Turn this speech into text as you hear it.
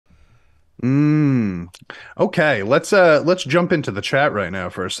Okay, let's jump into the chat right now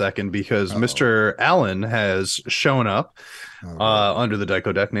for a second because Uh-oh. Mr. Allen has shown up Oh, good. under the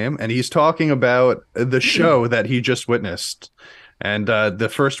Deco Deck name, and he's talking about the show that he just witnessed. And the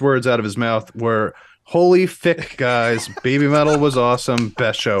first words out of his mouth were, "Holy fick, guys! Baby Metal was awesome,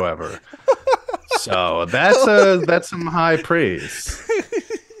 best show ever." So that's some high praise.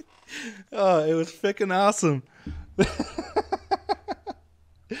 Oh, it was freaking awesome.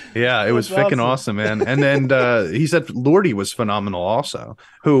 Yeah, it was That's freaking awesome. awesome, man. And then he said Lordy was phenomenal also.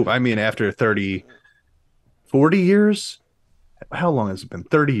 Who, I mean, after 30, 40 years, how long has it been?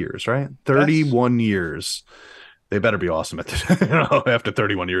 30 years, right? That's 31 years. They better be awesome at this, after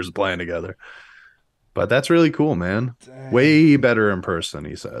 31 years of playing together. But that's really cool, man. dang. Way better in person,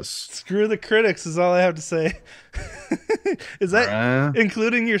 he says. Screw the critics is all I have to say. Is that Uh,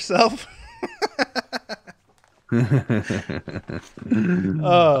 including yourself? uh,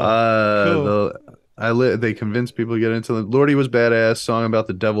 Oh, cool. they convinced people to get into the Lordy was badass song about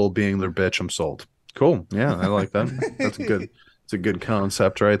the devil being their bitch. I'm sold. Cool. Yeah, I like that. That's a good. It's a good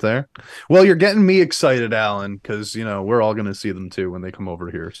concept right there. Well, you're getting me excited, Alan, because we're all gonna see them too when they come over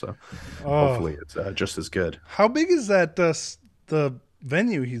here. So Oh, hopefully it's just as good. how big is that? The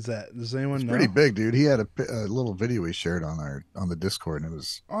venue he's at? Does anyone It's pretty know? big, dude. He had a little video he shared on the Discord, and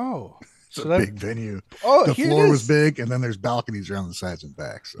Oh, it's a should I? big venue. Oh, The here it floor was is. big, and then there's balconies around the sides and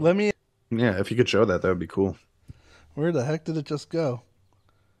back. So Let me. Yeah, if you could show that, that would be cool. Where the heck did it just go?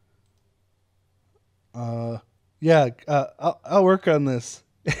 Uh, yeah. I'll work on this.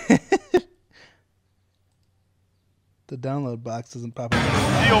 The download box isn't popping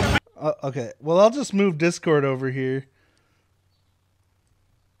up. Okay. Well, I'll just move Discord over here.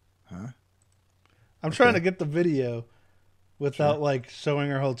 huh? I'm trying to get the video without like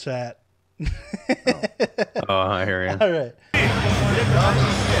showing our whole chat. Oh, I hear you. All right.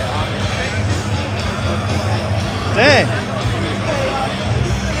 Dang.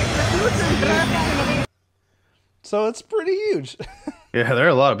 So it's pretty huge. Yeah, there are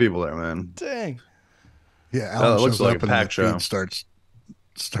a lot of people there, man. Dang. Yeah, Oh, Alan it looks shows like up a and the packed show. feed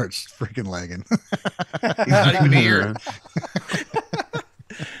starts freaking lagging. He's not even here.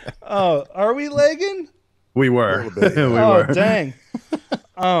 Oh, are we lagging? We A were. little bit, We yeah. Oh, were. dang.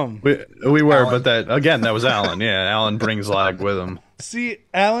 We were, Alan. but that again, that was Alan. Yeah, Alan brings lag with him. See,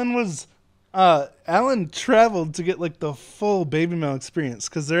 Alan traveled to get like the full Babymetal experience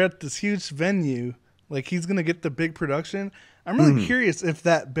because they're at this huge venue. Like he's gonna get the big production. I'm really curious if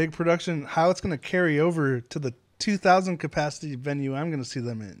that big production, how it's gonna carry over to the 2,000 capacity venue I'm gonna see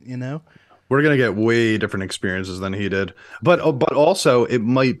them in. You know? We're gonna get way different experiences than he did, but also it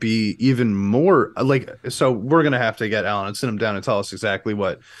might be even more like. So we're gonna have to get Alan and sit him down and tell us exactly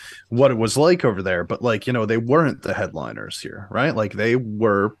what it was like over there. But like they weren't the headliners here, right? Like they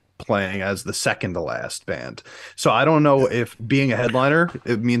were playing as the second to last band. So I don't know if being a headliner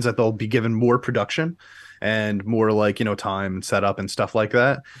it means that they'll be given more production and more like time and setup and stuff like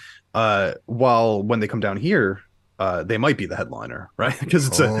that. While when they come down here, they might be the headliner, right?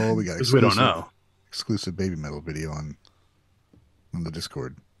 Because Oh, we got because we don't know. exclusive baby metal video on the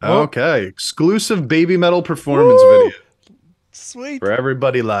Discord. Oh, Okay, exclusive Baby Metal performance woo! video Sweet. for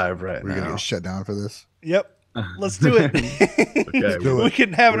everybody live right We're gonna now. get shut down for this. Yep. Let's do it. Okay, do we it.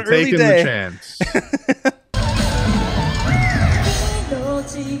 can have an we're early taking the day. chance.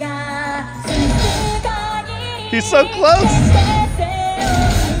 He's so close.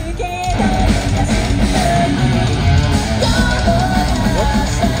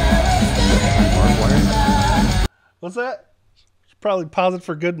 What's that? Probably pause it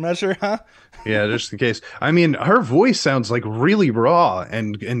for good measure, huh? Yeah, just in case. I mean, her voice sounds like really raw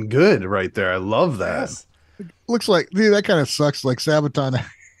and good right there. I love that. Yes. Looks like, dude, that kind of sucks. Like Sabaton,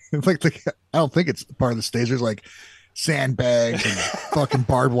 it's like I don't think it's part of the stage. There's like sandbags and fucking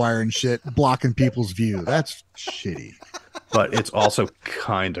barbed wire and shit blocking people's view. That's shitty. But it's also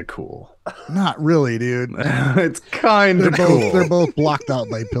kind of cool. Not really, dude. It's kind They're of both cool. they're both blocked out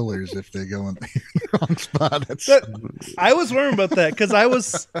by pillars if they go in the wrong spot. That's I was worrying about that because I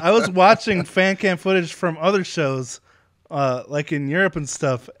was watching fan cam footage from other shows, like in Europe and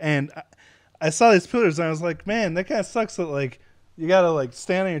stuff, and I saw these pillars and I was like, man, that kind of sucks. That like you gotta like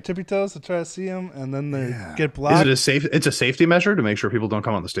stand on your tippy toes to try to see them, and then they get Is blocked. it a safe? It's a safety measure to make sure people don't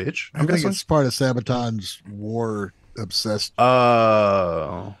come on the stage. I think guessing? it's part of Sabaton's war obsessed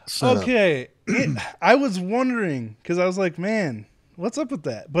Oh, setup. Okay, I was wondering because I was like, man, what's up with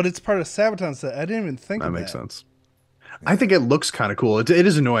that? But it's part of Sabaton set. I didn't even think that of makes that. sense. I think it looks kind of cool. It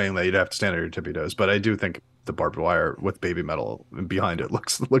is annoying that you'd have to stand on your tippy toes, but I do think the barbed wire with Baby Metal behind it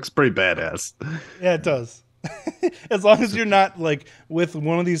looks pretty badass. Yeah, it does. As long as you're not like with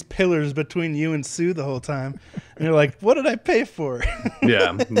one of these pillars between you and Sue the whole time, and you're like, "What did I pay for?"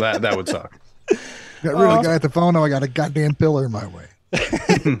 Yeah, that would suck. Got rid of the guy at the phone. Now I got a goddamn pillar in my way.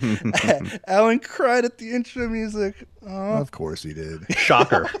 Alan cried at the intro music. Oh, Of course he did.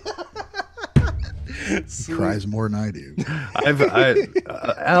 Shocker. He cries more than I do.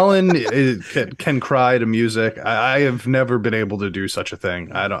 Alan can cry to music. I have never been able to do such a thing.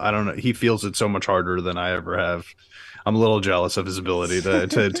 I don't know. He feels it so much harder than I ever have. I'm a little jealous of his ability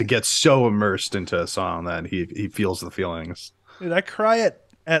to get so immersed into a song that he feels the feelings. dude, I cry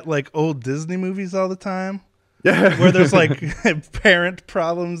at like old Disney movies all the time. Yeah, Where there's like parent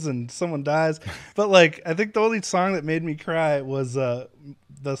problems and someone dies. But like, I think the only song that made me cry was the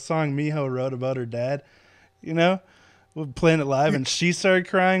song Miho wrote about her dad. You know, we're playing it live, and she started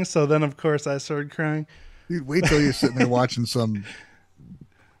crying. So then, of course, I started crying. Dude, wait till you're sitting there watching some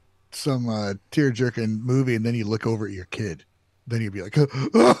tear jerking movie, and then you look over at your kid. Then you'd be like, you're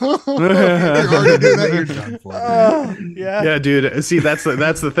already doing that. You're done for. Yeah, dude. See, that's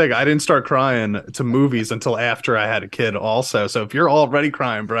the thing. I didn't start crying to movies until after I had a kid. Also, so if you're already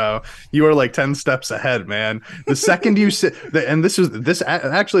crying, bro, you are like 10 steps ahead, man. The second you sit, and this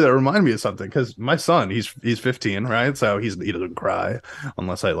actually that reminded me of something because my son, he's 15, right? So he doesn't cry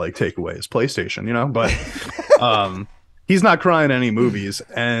unless I like take away his PlayStation, you know. But he's not crying any movies.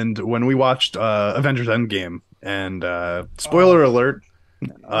 And when we watched Avengers Endgame. And spoiler alert,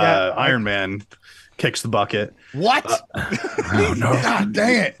 Iron Man kicks the bucket. What? Oh no! God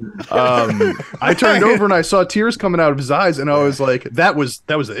dang it! I turned over and I saw tears coming out of his eyes, and I was like, "That was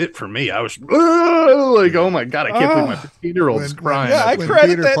it for me." I was like, "Oh my god, I can't believe my 15-year-old is crying." Yeah, I When cried at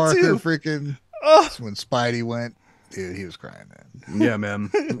Peter that Parker too. freaking. When Spidey went, dude, he was crying then. Yeah,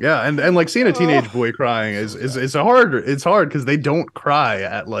 man. Yeah, and like seeing a teenage boy crying is hard. It's hard because they don't cry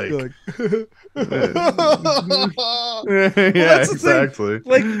at like. Yeah, exactly.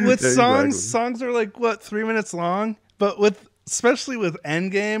 Like with Yeah, songs are like what 3 minutes long, but especially with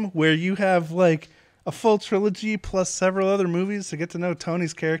Endgame, where you have like a full trilogy plus several other movies to get to know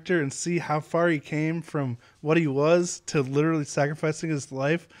Tony's character and see how far he came from what he was to literally sacrificing his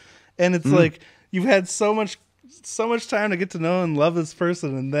life, and it's like you've had so much time to get to know and love this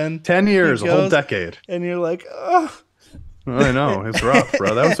person, and then 10 years, a whole decade, and you're like, oh. I know, it's rough,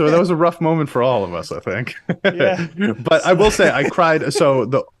 bro. That was a rough moment for all of us, I think. Yeah. But I will say I cried.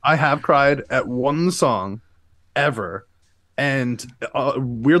 So I have cried at one song ever, and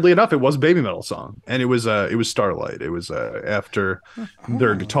weirdly enough, it was a Babymetal song, and it was Starlight. It was after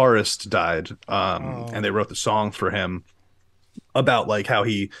their guitarist died, and they wrote the song for him about like how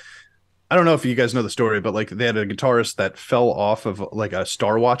he. I don't know if you guys know the story, but like they had a guitarist that fell off of like a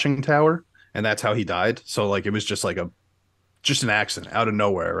star watching tower, and that's how he died. So like it was just like just an accident out of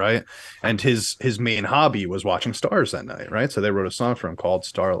nowhere, right? And his main hobby was watching stars that night, right? So they wrote a song for him called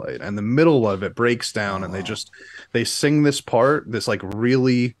Starlight, and the middle of it breaks down, and they sing this part, this like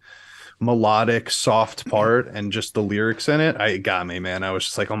really melodic, soft part, and just the lyrics in it, it got me, man. I was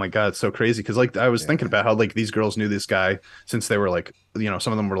just like, oh my god, it's so crazy, because like I was thinking about how like these girls knew this guy since they were like, you know,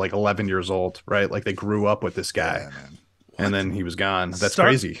 some of them were like 11 years old, right? Like they grew up with this guy, and then he was gone. That's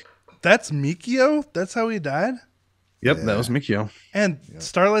crazy. That's Mikio? That's how he died? Yep, that was Mikio. And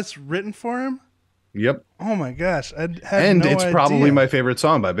Starlight's written for him? Yep. Oh my gosh. It's probably my favorite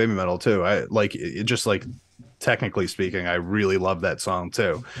song by Babymetal too. I like it, just like technically speaking, I really love that song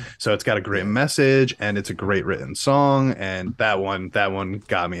too. So it's got a great message and it's a great written song, and that one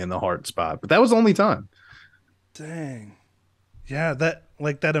got me in the heart spot. But that was the only time. Dang. Yeah,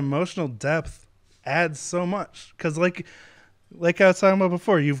 that emotional depth adds so much, cuz like I was talking about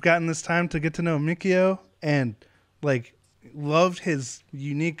before, you've gotten this time to get to know Mikio and like loved his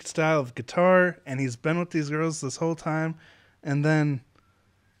unique style of guitar, and he's been with these girls this whole time, and then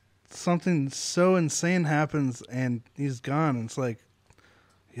something so insane happens and he's gone, and it's like,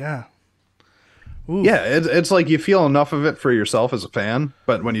 yeah. Oof. Yeah, it's like you feel enough of it for yourself as a fan,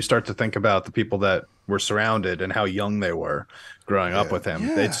 but when you start to think about the people that were surrounded and how young they were growing up with him,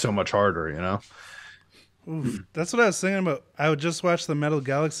 it's so much harder, you know? Oof. That's what I was thinking about. I would just watch the Metal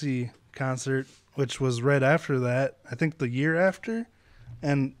Galaxy concert, which was right after that, I think the year after,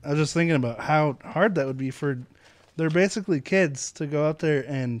 and I was just thinking about how hard that would be for, they're basically kids to go out there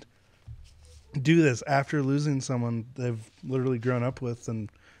and do this after losing someone they've literally grown up with and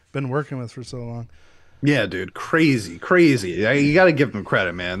been working with for so long. Yeah, dude, crazy. You got to give them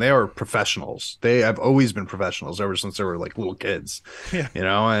credit, man. They are professionals. They have always been professionals ever since they were like little kids, you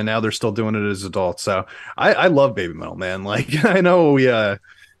know, and now they're still doing it as adults. So I love Babymetal, man. Like I know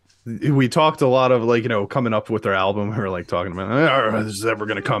we talked a lot of like, coming up with their album. We were like talking about, "Oh, this is ever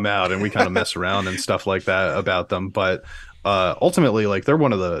going to come out," and we kind of mess around and stuff like that about them. But ultimately, like they're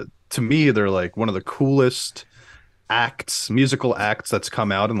to me, they're like one of the coolest musical acts that's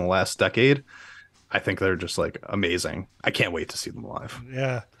come out in the last decade. I think they're just like amazing. I can't wait to see them live.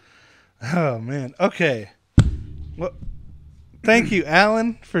 Yeah. Oh man. Okay. Well, thank you,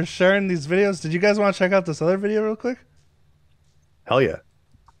 Alan, for sharing these videos. Did you guys want to check out this other video real quick? Hell yeah.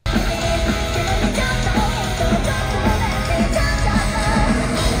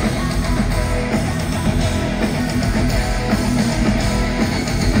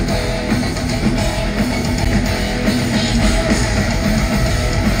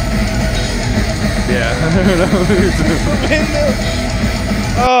 Yeah.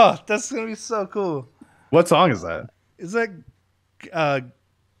 Oh, that's gonna be so cool. What song is that? Is that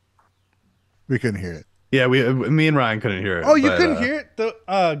We couldn't hear it. Yeah, me and Ryan couldn't hear it. oh, you couldn't hear it?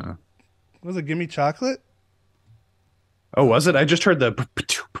 Was it Gimme Chocolate? Oh, was it? I just heard the.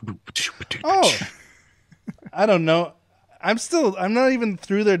 Oh, I don't know. I'm not even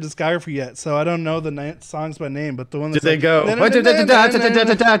through their discography yet, so I don't know the songs by name. But the one Did that's they go? Yeah,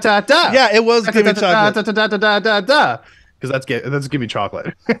 Yeah, it was Gimme Chocolate. Because that's Gimme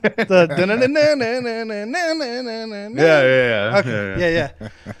Chocolate. Yeah. Yeah.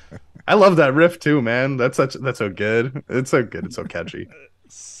 I love that riff too, man. That's so good. It's so good. It's so catchy.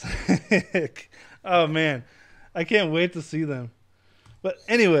 Sick. Oh man, I can't wait to see them. But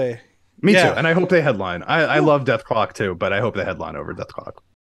anyway, Me too. And I hope they headline. I love Death Clock too, but I hope they headline over Death Clock.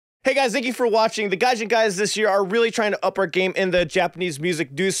 Hey guys, thank you for watching. The Gaijin guys this year are really trying to up our game in the Japanese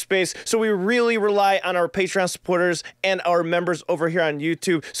music news space, so we really rely on our Patreon supporters and our members over here on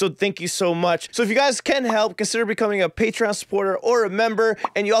YouTube, so thank you so much. So if you guys can help, consider becoming a Patreon supporter or a member,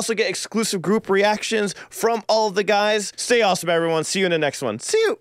 and you also get exclusive group reactions from all of the guys. Stay awesome, everyone. See you in the next one. See you!